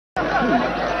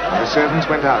And the servants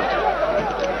went out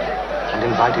and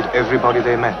invited everybody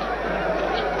they met.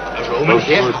 A Roman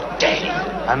here? Good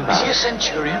and Is he a bad.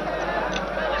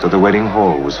 centurion? So the wedding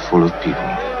hall was full of people.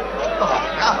 Oh,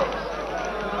 no.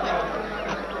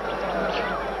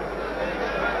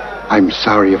 I'm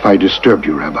sorry if I disturbed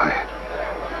you, Rabbi,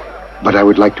 but I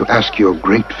would like to ask you a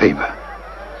great favor.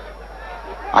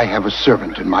 I have a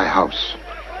servant in my house.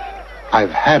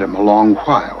 I've had him a long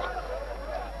while,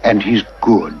 and he's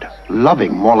good,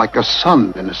 loving, more like a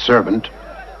son than a servant.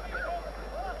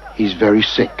 He's very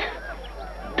sick,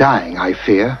 dying, I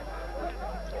fear.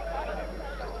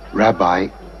 Rabbi,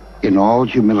 in all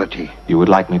humility... You would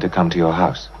like me to come to your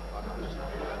house?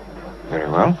 Very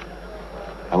well.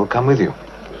 I will come with you.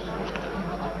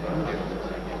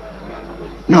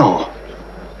 No,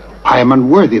 I am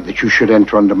unworthy that you should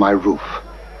enter under my roof.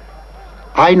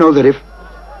 I know that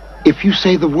if you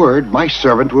say the word, my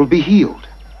servant will be healed.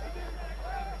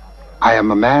 I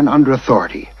am a man under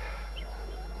authority,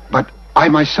 but I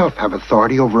myself have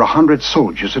authority over 100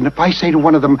 soldiers, and if I say to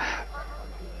one of them,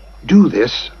 do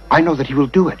this, I know that he will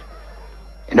do it.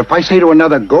 And if I say to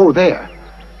another, go there,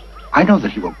 I know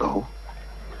that he will go.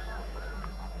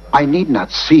 I need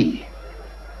not see.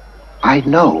 I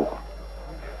know.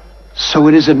 So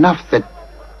it is enough that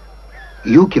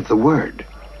you give the word,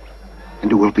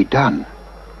 and it will be done.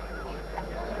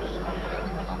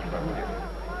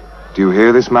 Do you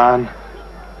hear this, man?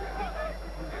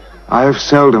 I have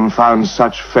seldom found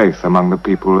such faith among the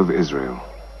people of Israel.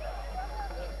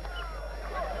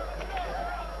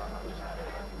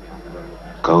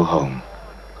 Go home.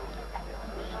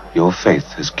 Your faith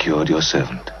has cured your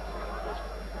servant.